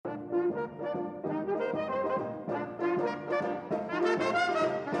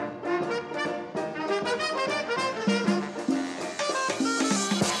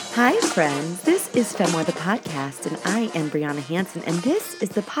Hi, friends. This is Femoir the podcast, and I am Brianna Hansen, and this is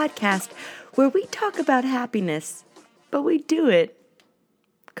the podcast where we talk about happiness, but we do it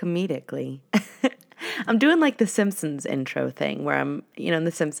comedically. I'm doing like the Simpsons intro thing where in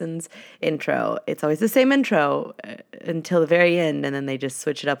the Simpsons intro, it's always the same intro until the very end, and then they just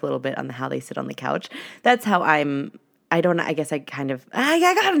switch it up a little bit on how they sit on the couch. That's how I got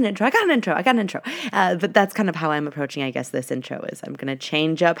an intro. But that's kind of how I'm approaching, I guess, this intro is. I'm going to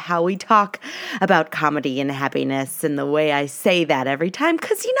change up how we talk about comedy and happiness and the way I say that every time.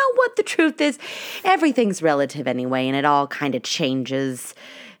 Because you know what the truth is? Everything's relative anyway, and it all kind of changes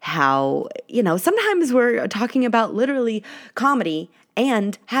how, sometimes we're talking about literally comedy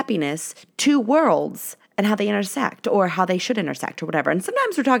and happiness, two worlds, and how they intersect or how they should intersect or whatever. And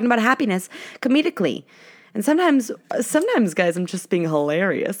sometimes we're talking about happiness comedically. And sometimes, guys, I'm just being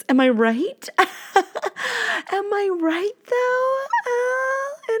hilarious. Am I right? Am I right, though?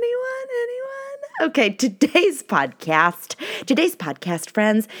 Anyone? Okay, today's podcast,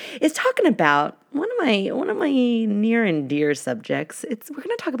 friends, is talking about one of my near and dear subjects. We're going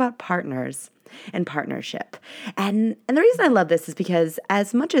to talk about partners and partnership. And the reason I love this is because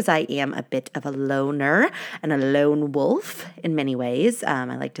as much as I am a bit of a loner and a lone wolf in many ways, I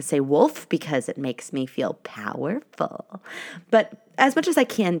like to say wolf because it makes me feel powerful. But as much as I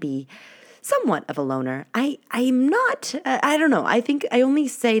can be somewhat of a loner, I'm not, I don't know. I think I only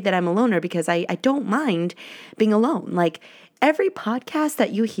say that I'm a loner because I don't mind being alone. Like, every podcast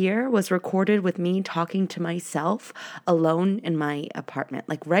that you hear was recorded with me talking to myself alone in my apartment.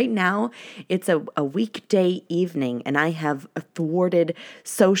 Like right now, it's a weekday evening and I have thwarted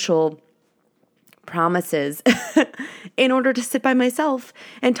social promises in order to sit by myself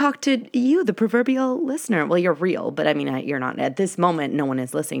and talk to you, the proverbial listener. Well, you're real, but I mean, you're not. At this moment, no one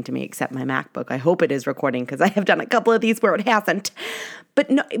is listening to me except my MacBook. I hope it is recording because I have done a couple of these where it hasn't. But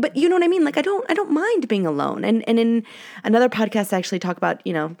no, but you know what I mean? Like I don't mind being alone. And in another podcast, I actually talk about,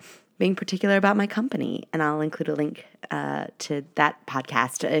 being particular about my company, and I'll include a link to that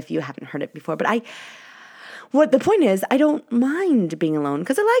podcast if you haven't heard it before. But what the point is, I don't mind being alone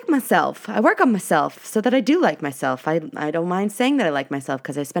because I like myself. I work on myself so that I do like myself. I don't mind saying that I like myself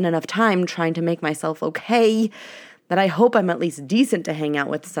because I spend enough time trying to make myself okay that I hope I'm at least decent to hang out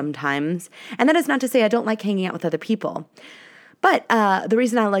with sometimes. And that is not to say I don't like hanging out with other people. But the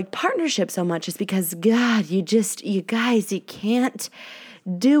reason I like partnership so much is because, God, you guys, you can't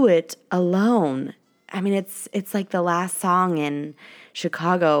do it alone. I mean, it's like the last song in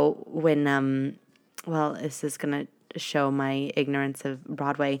Chicago when this is going to show my ignorance of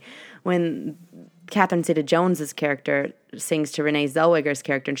Broadway. When Catherine Zeta-Jones's character sings to Renee Zellweger's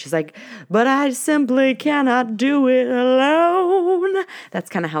character, and she's like, "But I simply cannot do it alone." That's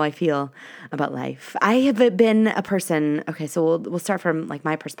kind of how I feel about life. I have been a person. Okay, so we'll start from like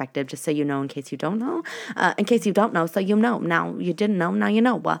my perspective, just so you know, in case you don't know. In case you don't know, so you know. Now you didn't know. Now you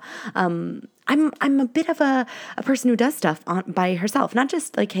know. Well, I'm a bit of a person who does stuff by herself, not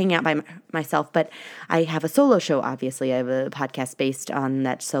just like hanging out by myself, but I have a solo show, obviously. I have a podcast based on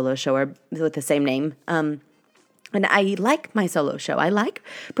that solo show or with the same name. And I like my solo show. I like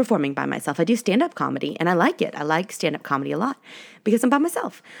performing by myself. I do stand-up comedy, and I like it. I like stand-up comedy a lot because I'm by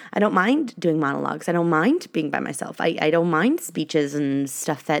myself. I don't mind doing monologues. I don't mind being by myself. I don't mind speeches and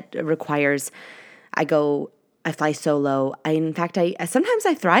stuff that requires I fly solo. In fact, sometimes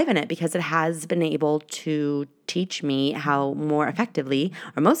I thrive in it because it has been able to teach me how more effectively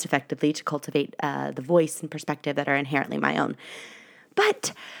or most effectively to cultivate the voice and perspective that are inherently my own.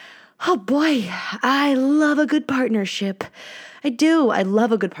 But, oh boy, I love a good partnership. I do. I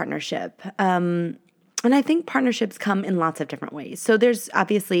love a good partnership. And I think partnerships come in lots of different ways. So there's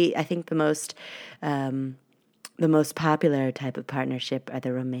obviously, I think the most popular type of partnership are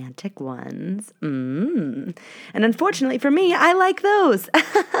the romantic ones. And unfortunately for me, I like those.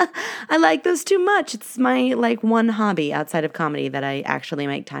 I like those too much. It's my one hobby outside of comedy that I actually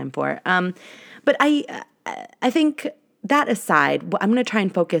make time for. But I think that aside, I'm going to try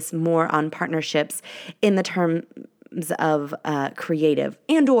and focus more on partnerships in the terms of creative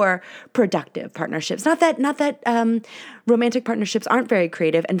and or productive partnerships. Not that romantic partnerships aren't very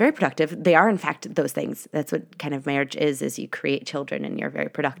creative and very productive. They are, in fact, those things. That's what kind of marriage is you create children and you're very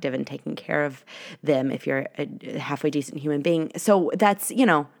productive in taking care of them if you're a halfway decent human being. So that's,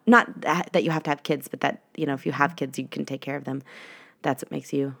 not that you have to have kids, but that, if you have kids, you can take care of them. That's what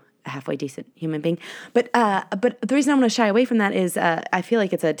makes you a halfway decent human being. But the reason I'm going to shy away from that is I feel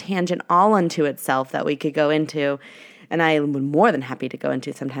like it's a tangent all unto itself that we could go into, and I am more than happy to go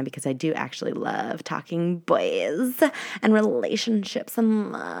into sometime because I do actually love talking boys and relationships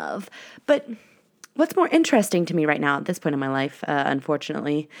and love. But What's more interesting to me right now at this point in my life,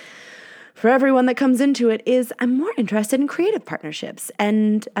 unfortunately, for everyone that comes into it, is I'm more interested in creative partnerships.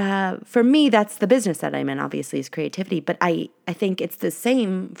 And for me, that's the business that I'm in, obviously, is creativity. But I think it's the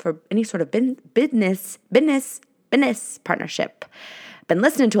same for any sort of business partnership. Been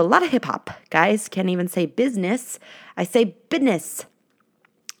listening to a lot of hip hop, guys. Can't even say business. I say business.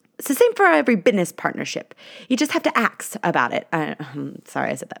 It's the same for every business partnership. You just have to ask about it.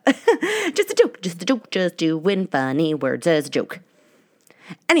 Sorry I said that. Just a joke, just doing funny words as a joke.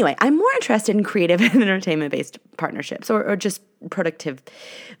 Anyway, I'm more interested in creative and entertainment-based partnerships or just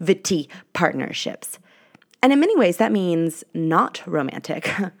productivity partnerships. And in many ways, that means not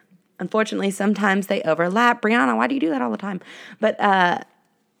romantic. Unfortunately, sometimes they overlap. Brianna, why do you do that all the time? But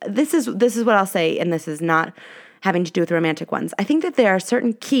this is what I'll say, and this is not having to do with romantic ones. I think that there are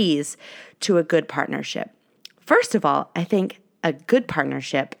certain keys to a good partnership. First of all, I think a good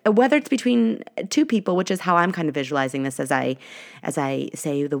partnership, whether it's between two people, which is how I'm kind of visualizing this as I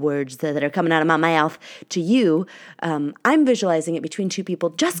say the words that are coming out of my mouth to you, I'm visualizing it between two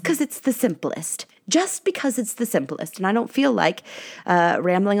people just because it's the simplest. Just because it's the simplest. And I don't feel like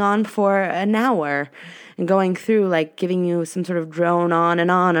rambling on for an hour and going through, like, giving you some sort of drone on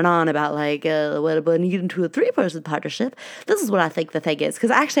and on and on about, like, what about needing to a 3-person partnership? This is what I think the thing is, because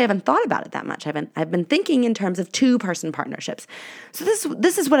I actually haven't thought about it that much. I've been thinking in terms of 2-person partnerships. So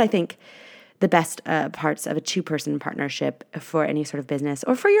this is what I think the best parts of a 2-person partnership for any sort of business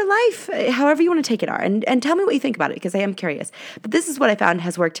or for your life, however you want to take it are. And tell me what you think about it, because I am curious. But this is what I found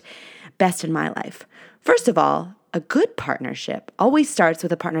has worked best in my life. First of all, a good partnership always starts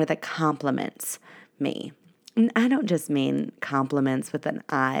with a partner that complements me. And I don't just mean compliments with an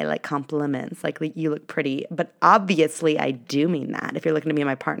I, like compliments, like you look pretty, but obviously I do mean that. If you're looking to be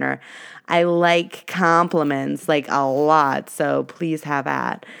my partner, I like compliments like a lot, so please have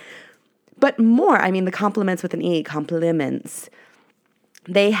at. But more, I mean the compliments with an E, compliments.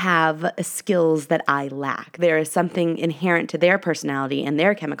 They have skills that I lack. There is something inherent to their personality and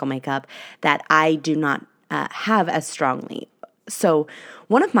their chemical makeup that I do not have as strongly. So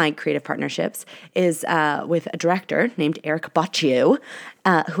one of my creative partnerships is with a director named Eric Bocchio,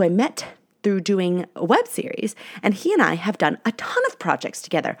 who I met through doing a web series, and he and I have done a ton of projects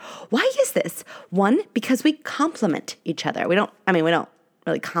together. Why is this? One, because we complement each other. We don't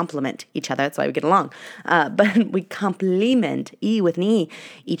really complement each other. That's why we get along. But we complement, E with an E,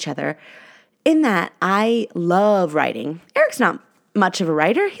 each other, in that I love writing. Eric's not much of a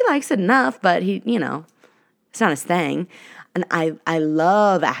writer. He likes it enough, but it's not his thing. And I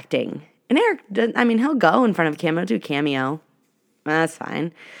love acting. And Eric, he'll go in front of a camera, do a cameo. That's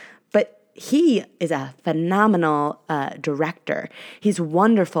fine. But he is a phenomenal director. He's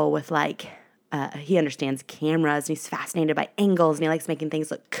wonderful with, he understands cameras, and he's fascinated by angles, and he likes making things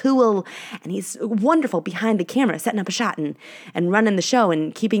look cool, and he's wonderful behind the camera, setting up a shot and running the show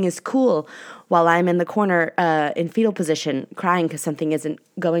and keeping his cool while I'm in the corner in fetal position crying because something isn't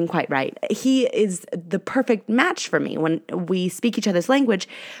going quite right. He is the perfect match for me when we speak each other's language,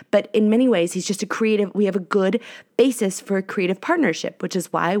 but in many ways, he's just we have a good basis for a creative partnership, which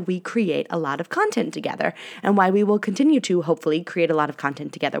is why we create a lot of content together and why we will continue to hopefully create a lot of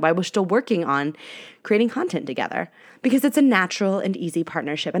content together, why we're still working on creating content together, because it's a natural and easy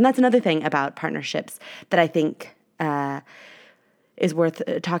partnership. And that's another thing about partnerships that I think is worth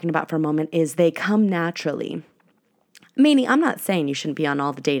talking about for a moment, is they come naturally. Meaning, I'm not saying you shouldn't be on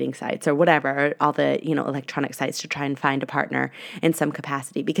all the dating sites or whatever, or all the, electronic sites to try and find a partner in some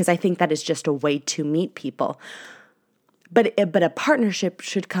capacity, because I think that is just a way to meet people. But a partnership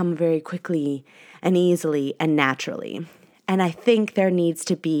should come very quickly and easily and naturally. And I think there needs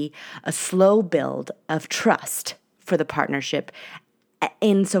to be a slow build of trust for the partnership,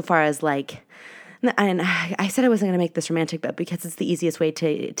 insofar as and I said I wasn't going to make this romantic, but because it's the easiest way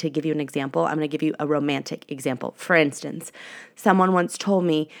to give you an example, I'm going to give you a romantic example. For instance, someone once told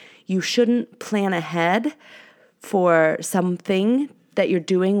me you shouldn't plan ahead for something that you're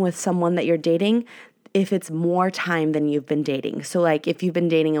doing with someone that you're dating if it's more time than you've been dating. So if you've been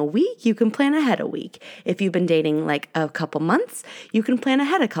dating a week, you can plan ahead a week. If you've been dating a couple months, you can plan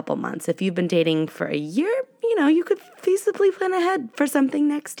ahead a couple months. If you've been dating for a year, you could feasibly plan ahead for something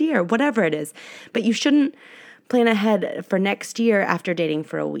next year, whatever it is. But you shouldn't plan ahead for next year after dating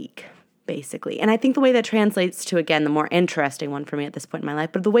for a week, basically. And I think the way that translates to, again, the more interesting one for me at this point in my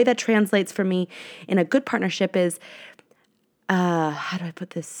life, but the way that translates for me in a good partnership is, how do I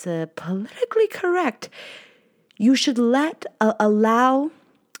put this politically correct? You should allow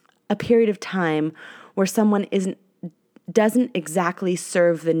a period of time where someone doesn't exactly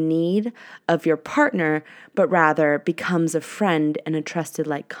serve the need of your partner, but rather becomes a friend and a trusted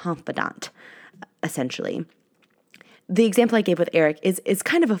confidant. essentially. The example I gave with Eric is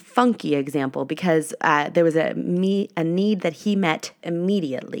kind of a funky example because there was a need that he met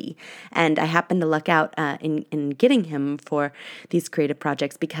immediately, and I happened to luck out in getting him for these creative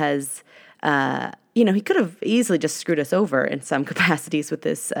projects because he could have easily just screwed us over in some capacities with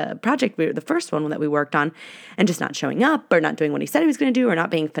this project, the first one that we worked on, and just not showing up or not doing what he said he was going to do or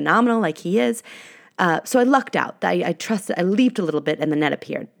not being phenomenal like he is. So I lucked out. I trusted. I leaped a little bit and the net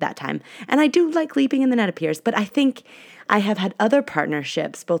appeared that time. And I do like leaping and the net appears, but I think I have had other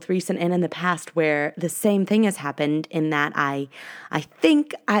partnerships, both recent and in the past, where the same thing has happened in that I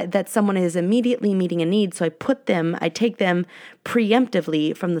think that someone is immediately meeting a need, so I take them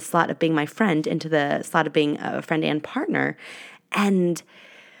preemptively from the slot of being my friend into the slot of being a friend and partner. And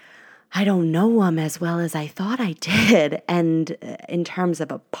I don't know them as well as I thought I did. And in terms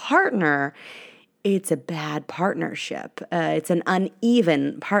of a partner, it's a bad partnership. It's an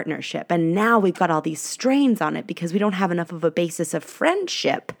uneven partnership. And now we've got all these strains on it because we don't have enough of a basis of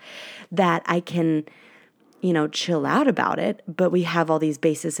friendship that I can, chill out about it. But we have all these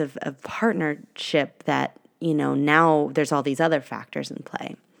bases of partnership that, now there's all these other factors in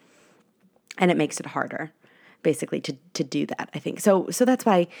play. And it makes it harder, basically, to do that, I think. So that's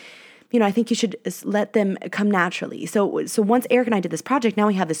why, I think you should let them come naturally. So once Eric and I did this project, now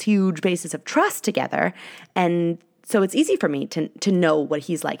we have this huge basis of trust together. And so it's easy for me to know what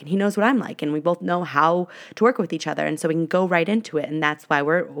he's like and he knows what I'm like. And we both know how to work with each other. And so we can go right into it. And that's why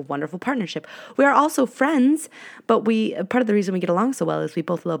we're a wonderful partnership. We are also friends, but part of the reason we get along so well is we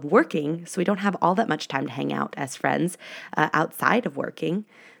both love working. So we don't have all that much time to hang out as friends outside of working.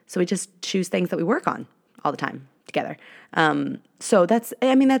 So we just choose things that we work on all the time together. So that's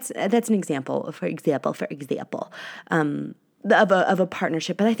an example of a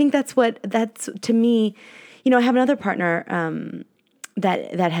partnership. But I think that's to me, I have another partner,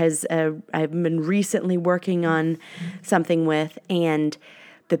 that has, I've been recently working on something with, and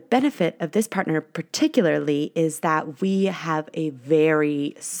the benefit of this partner particularly is that we have a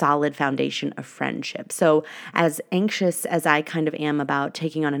very solid foundation of friendship. So as anxious as I kind of am about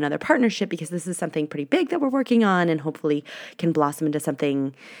taking on another partnership, because this is something pretty big that we're working on and hopefully can blossom into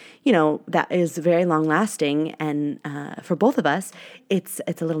something, that is very long lasting. And for both of us, it's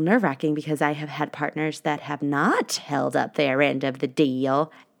a little nerve-wracking because I have had partners that have not held up their end of the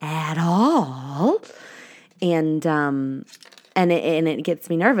deal at all. And it gets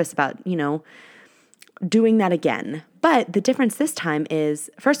me nervous about, doing that again. But the difference this time is,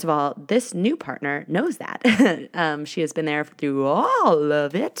 first of all, this new partner knows that. She has been there through all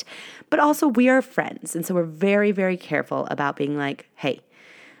of it. But also we are friends. And so we're very, very careful about being like, hey,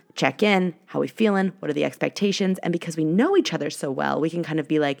 check in, how we feeling, what are the expectations? And because we know each other so well, we can kind of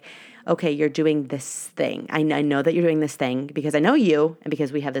be like, okay, you're doing this thing. I know that you're doing this thing because I know you and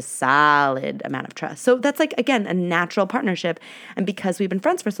because we have this solid amount of trust. So that's like, again, a natural partnership. And because we've been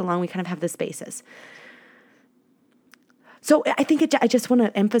friends for so long, we kind of have this basis. So I think I just want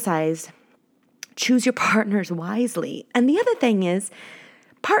to emphasize, choose your partners wisely. And the other thing is,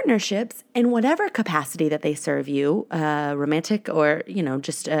 partnerships, in whatever capacity that they serve you, romantic or,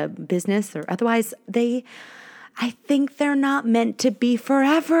 just business or otherwise, I think they're not meant to be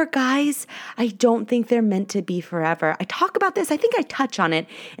forever, guys. I don't think they're meant to be forever. I talk about this. I think I touch on it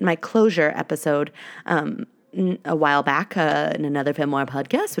in my closure episode a while back in another Femoir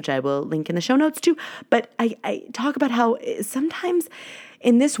podcast, which I will link in the show notes too. But I talk about how sometimes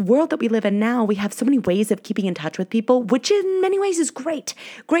in this world that we live in now, we have so many ways of keeping in touch with people, which in many ways is great.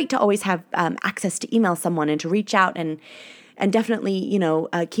 Great to always have access to email someone and to reach out and definitely,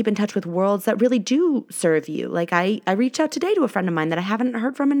 keep in touch with worlds that really do serve you. Like I reached out today to a friend of mine that I haven't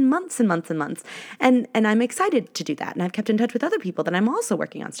heard from in months and months and months. And I'm excited to do that. And I've kept in touch with other people that I'm also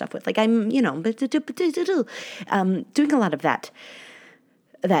working on stuff with. Like I'm, doing a lot of that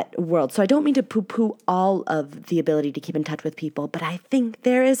world. So I don't mean to poo-poo all of the ability to keep in touch with people, but I think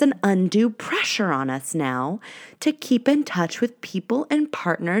there is an undue pressure on us now to keep in touch with people and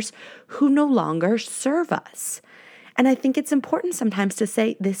partners who no longer serve us. And I think it's important sometimes to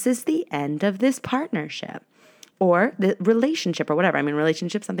say, this is the end of this partnership or the relationship or whatever. I mean,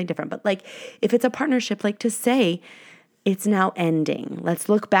 relationship's something different, but like if it's a partnership, like to say, it's now ending. Let's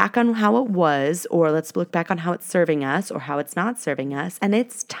look back on how it was, or let's look back on how it's serving us or how it's not serving us. And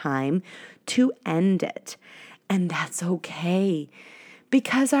it's time to end it. And that's okay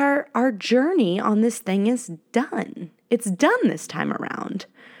because our journey on this thing is done. It's done this time around.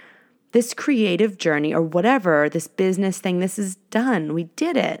 This creative journey or whatever, this business thing, this is done. We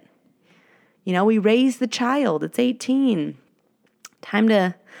did it. We raised the child. It's 18. Time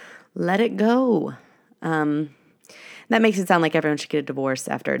to let it go. That makes it sound like everyone should get a divorce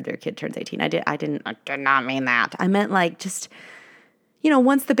after their kid turns 18. I did not mean that. I meant like just,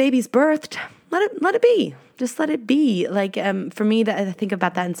 once the baby's birthed, let it be. Just let it be. Like, for me, that I think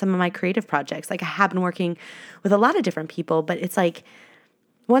about that in some of my creative projects. Like, I have been working with a lot of different people, but it's like,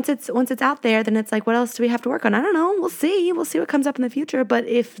 once it's out there, then it's like, what else do we have to work on? I don't know. We'll see what comes up in the future. But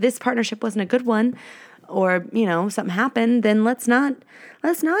if this partnership wasn't a good one, or, something happened, then let's not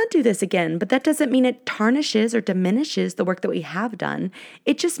do this again. But that doesn't mean it tarnishes or diminishes the work that we have done.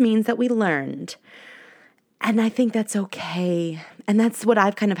 It just means that we learned. And I think that's okay. And that's what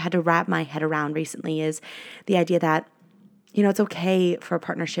I've kind of had to wrap my head around recently, is the idea that, it's okay for a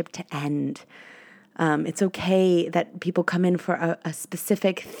partnership to end. It's okay that people come in for a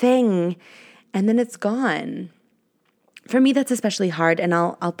specific thing and then it's gone. For me, that's especially hard. And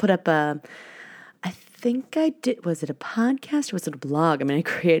I'll put up was it a podcast or was it a blog? I mean, I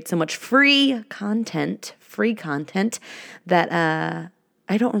create so much free content that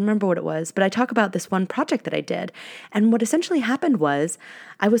I don't remember what it was, but I talk about this one project that I did. And what essentially happened was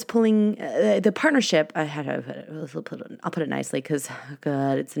I was pulling the partnership. I'll put it nicely because,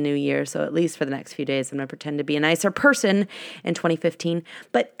 God, it's a new year. So at least for the next few days, I'm going to pretend to be a nicer person in 2015.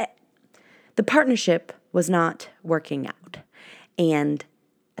 But the partnership was not working out. And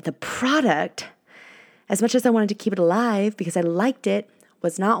the product, as much as I wanted to keep it alive because I liked it,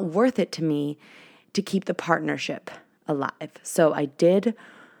 was not worth it to me to keep the partnership alive. So I did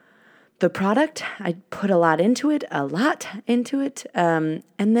the product. I put a lot into it, and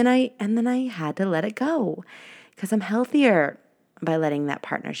then I had to let it go because I'm healthier by letting that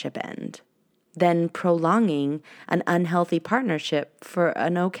partnership end than prolonging an unhealthy partnership for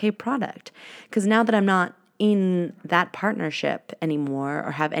an okay product. Because now that I'm not in that partnership anymore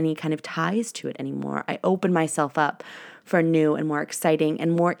or have any kind of ties to it anymore, I open myself up for new and more exciting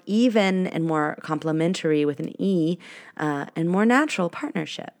and more even and more complementary with an E and more natural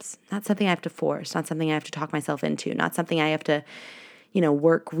partnerships. Not something I have to force, not something I have to talk myself into, not something I have to,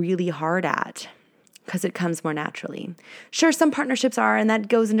 work really hard at, because it comes more naturally. Sure, some partnerships are, and that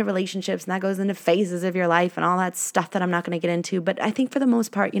goes into relationships and that goes into phases of your life and all that stuff that I'm not going to get into. But I think for the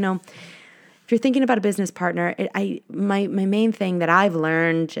most part, if you're thinking about a business partner, my main thing that I've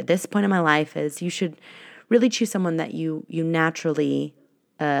learned at this point in my life is you should really choose someone that you naturally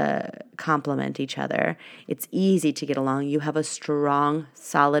complement each other. It's easy to get along. You have a strong,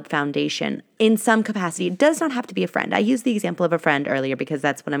 solid foundation in some capacity. It does not have to be a friend. I used the example of a friend earlier because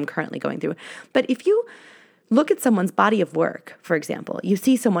that's what I'm currently going through. But if you look at someone's body of work, for example, you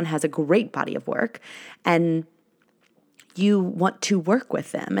see someone has a great body of work and you want to work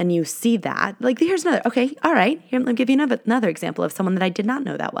with them and you see that, like, here's another, okay, all right, here, let me give you another example of someone that I did not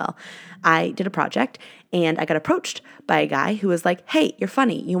know that well. I did a project and I got approached by a guy who was like, hey, you're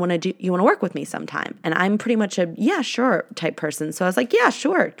funny. You want to work with me sometime? And I'm pretty much a, yeah, sure type person. So I was like, yeah,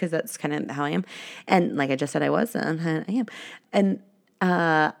 sure. Because that's kind of how I am. And like I just said, I am. And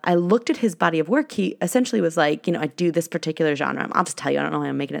I looked at his body of work. He essentially was like, I do this particular genre. I'll just tell you, I don't know how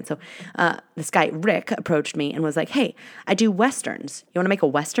I'm making it. So this guy, Rick, approached me and was like, hey, I do Westerns. You want to make a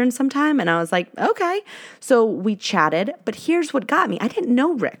Western sometime? And I was like, okay. So we chatted, but here's what got me. I didn't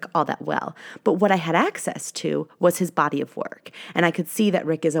know Rick all that well, but what I had access to was his body of work. And I could see that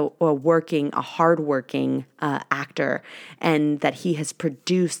Rick is a hardworking actor, and that he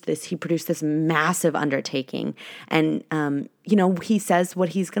produced this massive undertaking. And, he says what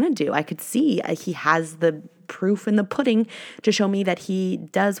he's going to do. I could see he has the proof in the pudding to show me that he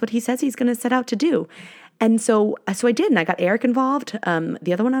does what he says he's going to set out to do. And so I did, and I got Eric involved,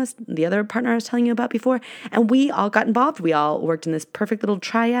 the other partner I was telling you about before, and we all got involved. We all worked in this perfect little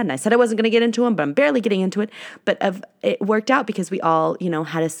triad, and I said I wasn't going to get into him, but I'm barely getting into it. But it worked out because we all,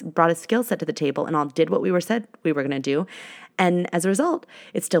 brought a skill set to the table and all did what we said we were going to do. And as a result,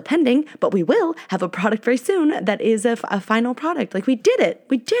 it's still pending, but we will have a product very soon that is a final product. Like, we did it.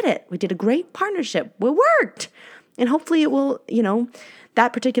 We did a great partnership. It worked. And hopefully it will,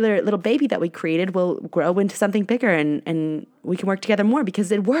 that particular little baby that we created will grow into something bigger and we can work together more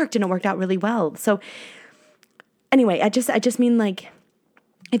because it worked and it worked out really well. So anyway, I just mean, like,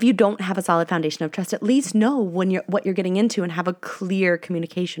 if you don't have a solid foundation of trust, at least know what you're getting into and have a clear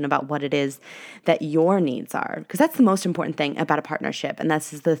communication about what it is that your needs are. Because that's the most important thing about a partnership. And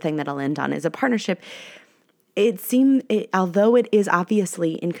this is the thing that I'll end on, is a partnership. Although it is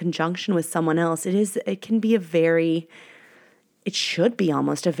obviously in conjunction with someone else, it should be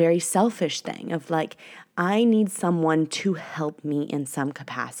almost a very selfish thing of like, I need someone to help me in some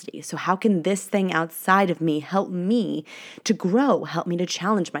capacity. So how can this thing outside of me help me to grow, help me to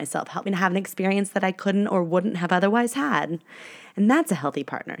challenge myself, help me to have an experience that I couldn't or wouldn't have otherwise had? And that's a healthy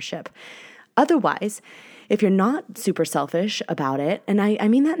partnership. Otherwise, if you're not super selfish about it, and I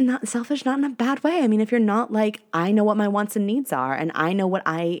mean that not selfish, not in a bad way. I mean, if you're not like, I know what my wants and needs are, and I know what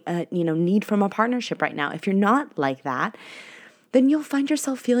I, need from a partnership right now. If you're not like that, then you'll find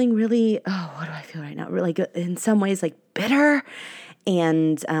yourself feeling really, what do I feel right now? Really good, in some ways like bitter,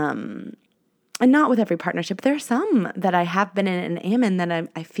 and not with every partnership. There are some that I have been in and am in that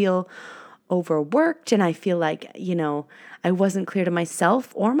I feel overworked, and I feel like, I wasn't clear to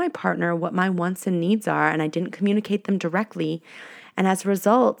myself or my partner what my wants and needs are, and I didn't communicate them directly. And as a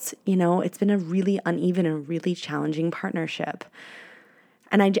result, it's been a really uneven and really challenging partnership.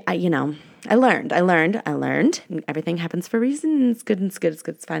 And I learned. Everything happens for a reason. It's good,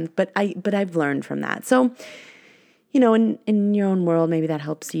 it's fine. But I've learned from that. So, in your own world, maybe that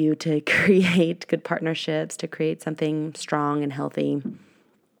helps you to create good partnerships, to create something strong and healthy.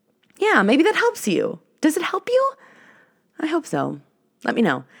 Yeah, maybe that helps you. Does it help you? I hope so. Let me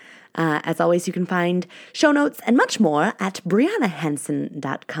know. As always, you can find show notes and much more at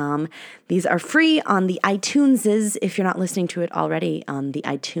BriannaHanson.com. These are free on the iTuneses. If you're not listening to it already on the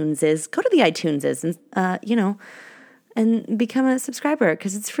iTuneses, go to the iTuneses and, and become a subscriber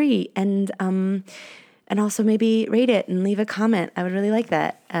because it's free. And also maybe rate it and leave a comment. I would really like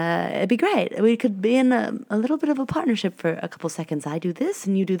that. It'd be great. We could be in a little bit of a partnership for a couple seconds. I do this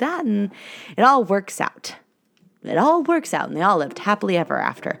and you do that, and it all works out. And they all lived happily ever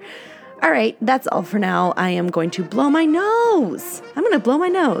after. All right, that's all for now. I am going to blow my nose.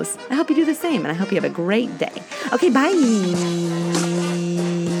 I hope you do the same, and I hope you have a great day. Okay, bye.